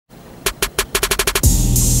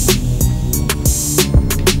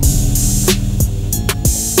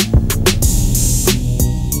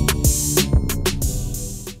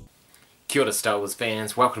Kia ora Star Wars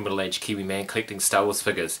fans, welcome to Middle Aged Kiwi Man collecting Star Wars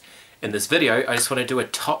figures. In this video I just want to do a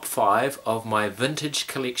top 5 of my vintage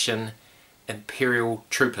collection Imperial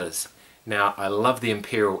Troopers. Now I love the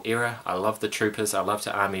Imperial era, I love the Troopers, I love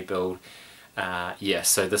to army build.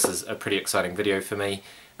 So this is a pretty exciting video for me.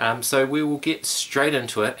 So we will get straight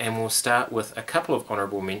into it and we'll start with a couple of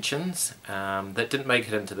honourable mentions that didn't make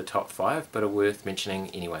it into the top 5 but are worth mentioning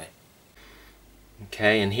anyway.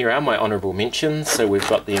 Okay, and here are my honourable mentions. So we've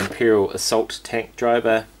got the Imperial Assault Tank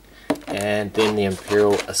Driver and then the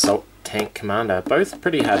Imperial Assault Tank Commander. Both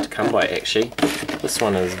pretty hard to come by actually. This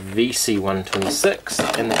one is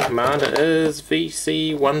VC-126 and the Commander is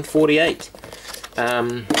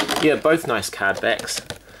VC-148. Yeah, both nice card backs.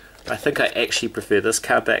 I think I actually prefer this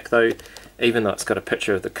card back though, even though it's got a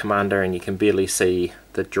picture of the Commander and you can barely see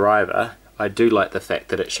the driver. I do like the fact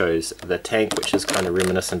that it shows the tank, which is kind of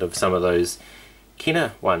reminiscent of some of those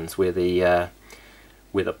Kenner ones where the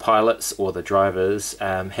pilots or the drivers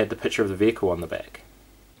had the picture of the vehicle on the back.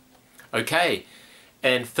 Okay,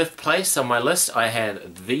 and 5th place on my list I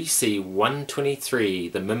had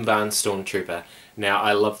VC-123, the Mimban Stormtrooper. Now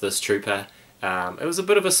I love this trooper. It was a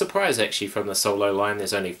bit of a surprise actually from the solo line.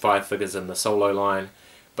 There's only 5 figures in the solo line,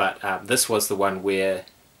 but this was the one where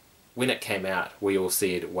when it came out we all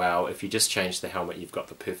said, wow, if you just change the helmet you've got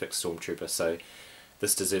the perfect Stormtrooper. So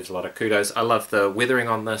this deserves a lot of kudos. I love the weathering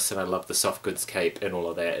on this and I love the soft goods cape and all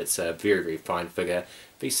of that. It's a very, very fine figure.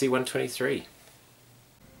 VC-123.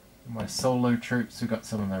 My solo troops, we've got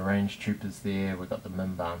some of the range troopers there. We've got the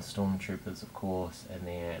Mimban Stormtroopers of course, and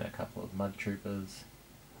then a couple of mud troopers.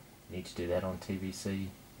 Need to do that on TVC.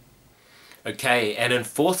 Okay, and in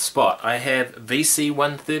 4th spot I have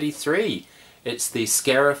VC-133. It's the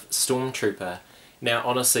Scarif Stormtrooper. Now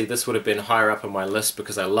honestly this would have been higher up on my list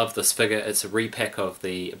because I love this figure. It's a repack of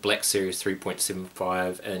the Black Series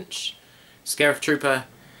 3.75 inch Scarif Trooper,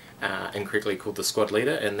 incorrectly called the Squad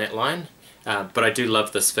Leader in that line. But I do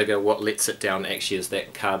love this figure. What lets it down actually is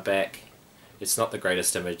that card back. It's not the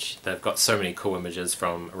greatest image. They've got so many cool images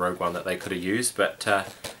from Rogue One that they could have used, but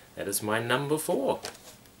that is my number 4.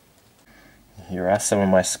 Here are some of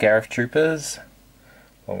my Scarif Troopers,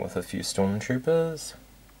 along with a few Stormtroopers.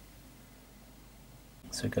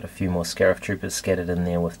 So we've got a few more Scarif Troopers scattered in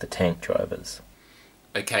there with the tank drivers.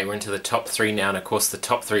 Okay, we're into the top 3 now, and of course the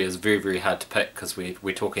top 3 is very, very hard to pick because we're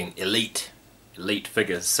talking elite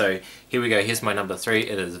figures. So here we go, here's my number 3.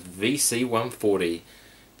 It is VC-140,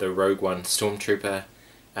 the Rogue One Stormtrooper.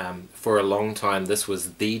 For a long time this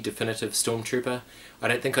was the definitive Stormtrooper. I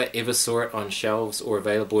don't think I ever saw it on shelves or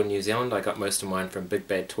available in New Zealand. I got most of mine from Big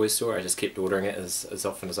Bad Toy Store. I just kept ordering it as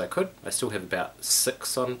often as I could. I still have about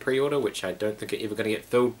 6 on pre-order, which I don't think are ever going to get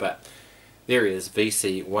filled, but there he is,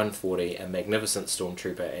 VC-140, a magnificent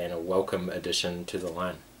Stormtrooper and a welcome addition to the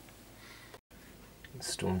line.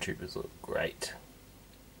 Stormtroopers look great.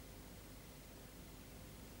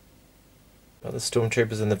 Other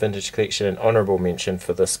Stormtroopers in the vintage collection, an honourable mention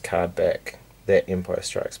for this card back. That Empire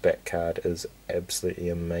Strikes Back card is absolutely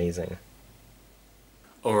amazing.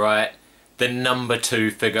 Alright, the number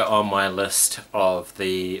 2 figure on my list of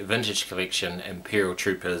the vintage collection Imperial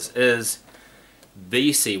Troopers is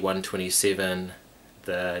VC-127,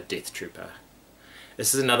 the Death Trooper.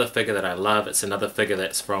 This is another figure that I love. It's another figure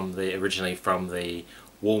that's originally from the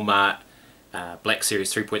Walmart Black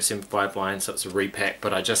Series 3.75 line, so it's a repack,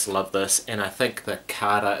 but I just love this, and I think the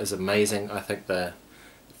card art is amazing. I think the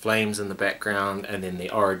flames in the background and then the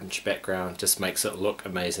orange background just makes it look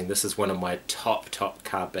amazing. This is one of my top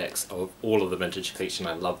card backs of all of the vintage collection.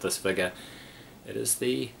 I love this figure. It is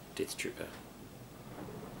the Death Trooper.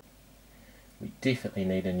 We definitely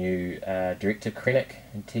need a new Director Krennic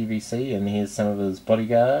in TVC, and here's some of his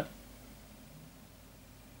bodyguard.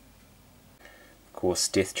 Of course,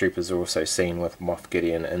 Death Troopers are also seen with Moff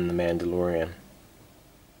Gideon in The Mandalorian.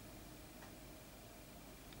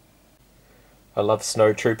 I love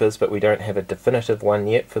Snow Troopers, but we don't have a definitive one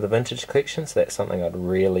yet for the vintage collection, so that's something I'd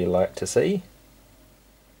really like to see.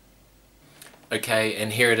 Okay,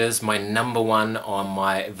 and here it is, my number 1 on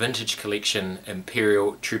my vintage collection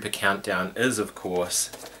Imperial Trooper countdown is of course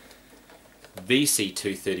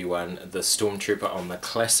VC-231, the Stormtrooper on the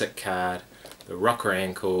classic card, the rocker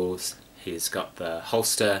ankles, he's got the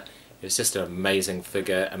holster. It's just an amazing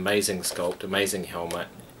figure, amazing sculpt, amazing helmet.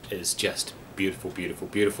 It is just beautiful, beautiful,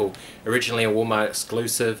 beautiful. Originally a Walmart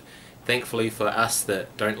exclusive. Thankfully for us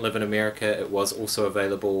that don't live in America, it was also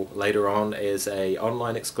available later on as a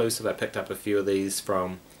online exclusive. I picked up a few of these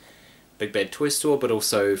from Big Bad Toy Store, but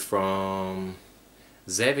also from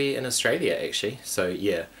Zavvi in Australia actually. So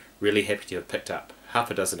yeah, really happy to have picked up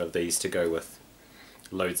half a dozen of these to go with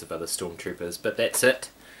loads of other Stormtroopers. But that's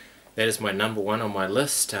it. That is my number 1 on my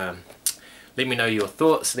list. Let me know your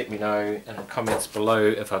thoughts, let me know in the comments below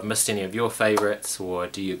if I've missed any of your favourites, or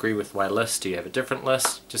do you agree with my list, do you have a different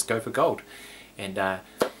list? Just go for gold. And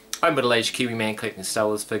I'm middle-aged Kiwi man collecting Star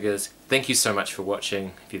Wars figures. Thank you so much for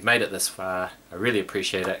watching. If you've made it this far, I really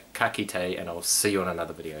appreciate it. Ka kite, and I'll see you on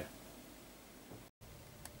another video.